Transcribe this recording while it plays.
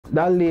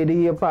That lady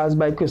here passed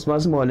by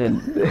Christmas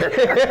morning.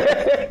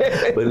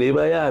 But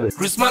neighbor yard.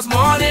 Christmas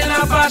morning,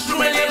 I pass through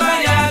my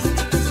neighbor yard.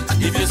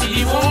 If you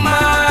see a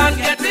woman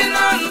getting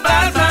on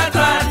bad.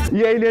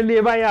 Yeah, in the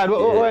neighbor yard.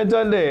 What went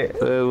on there?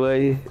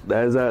 Boy,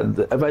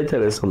 if I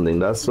tell you something,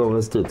 that song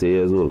is 30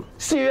 years old.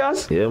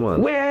 Serious? Yeah,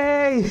 man.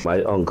 Way!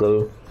 My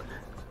uncle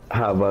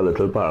have a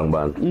little parang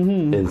band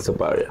in Soca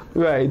Parang.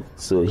 Right.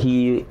 So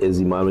he is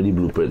the man with the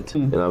blueprint.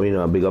 You know what I mean?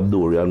 I big up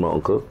Dory and my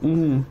uncle.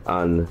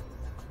 And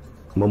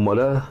my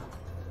mother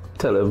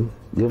tell him,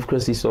 give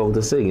Chris the song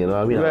to sing, you know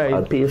what I mean? Right.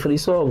 I'll pay for the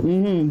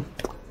song.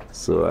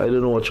 So I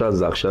don't know what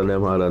transaction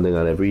them had and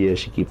every year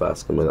she keep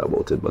asking me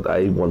about it, but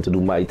I want to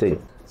do my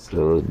thing.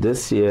 So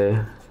this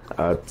year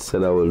I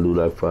said I will do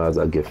that for as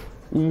a gift.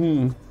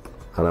 And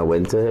I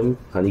went to him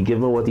and he gave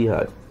me what he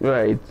had.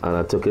 Right. And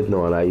I took it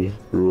now and I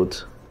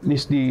wrote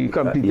The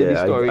completed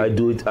the story. I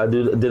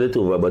did it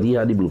over, but he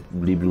had the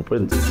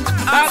blueprint.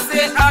 I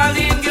said,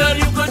 Arlene, girl,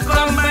 you could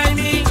come by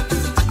me.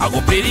 I go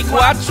play the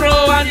quattro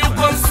and you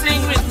come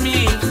sing with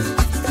me.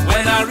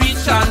 When I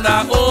reach and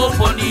I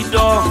open the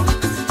door,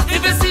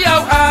 if you see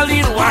how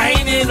Arlene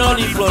whining on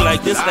the floor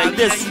like this,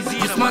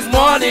 Christmas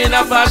morning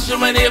I pass through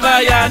my neighbor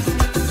yard.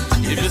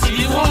 If you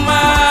see the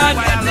woman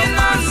getting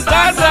on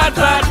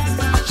bad,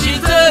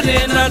 she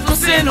turning and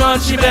pushing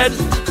on she bed.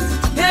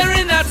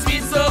 Hearing that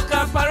sweet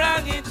Soca Parang.